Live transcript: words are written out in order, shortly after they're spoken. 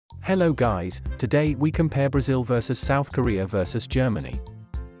Hello guys, today we compare Brazil versus South Korea versus Germany.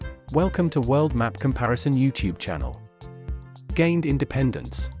 Welcome to World Map Comparison YouTube channel. Gained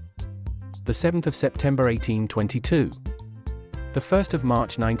independence. The 7th of September 1822. The 1st of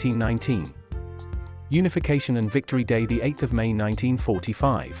March 1919. Unification and Victory Day the 8th of May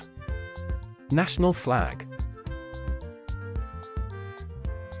 1945. National flag.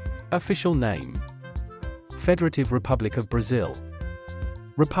 Official name. Federative Republic of Brazil.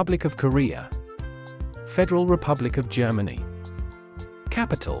 Republic of Korea. Federal Republic of Germany.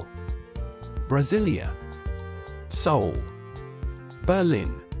 Capital. Brasilia. Seoul.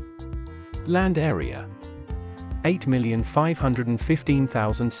 Berlin. Land area.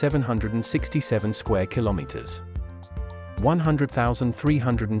 8,515,767 square kilometers.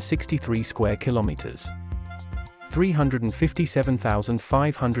 100,363 square kilometers.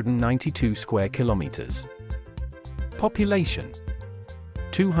 357,592 square kilometers. Population.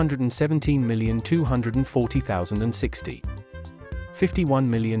 217,240,060.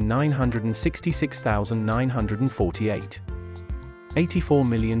 51,966,948.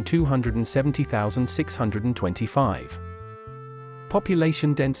 84,270,625.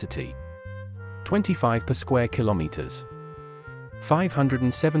 Population density. 25 per square kilometers.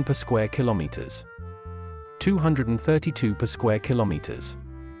 507 per square kilometers. 232 per square kilometers.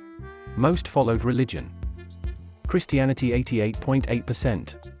 Most followed religion. Christianity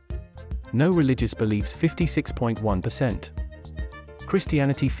 88.8%. No religious beliefs 56.1%.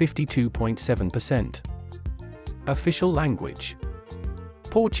 Christianity 52.7%. Official language.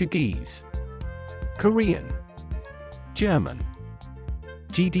 Portuguese. Korean. German.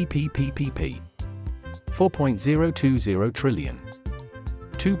 GDP PPP. 4.020 trillion.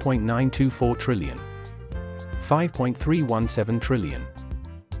 2.924 trillion. 5.317 trillion.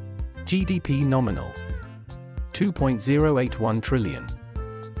 GDP nominal. 2.081 trillion.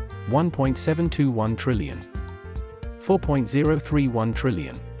 1.721 trillion. 4.031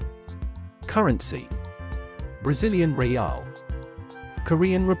 trillion. Currency. Brazilian Real.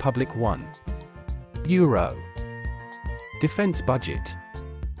 Korean Republic Won. Euro. Defense budget.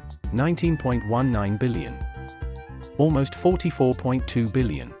 19.19 billion. Almost 44.2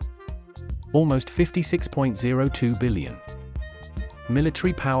 billion. Almost 56.02 billion.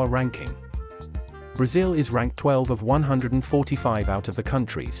 Military power ranking. Brazil is ranked 12 of 145 out of the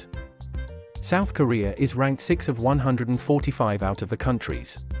countries. South Korea is ranked 6 of 145 out of the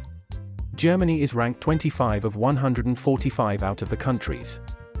countries. Germany is ranked 25 of 145 out of the countries.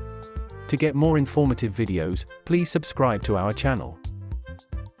 To get more informative videos, please subscribe to our channel.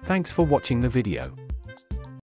 Thanks for watching the video.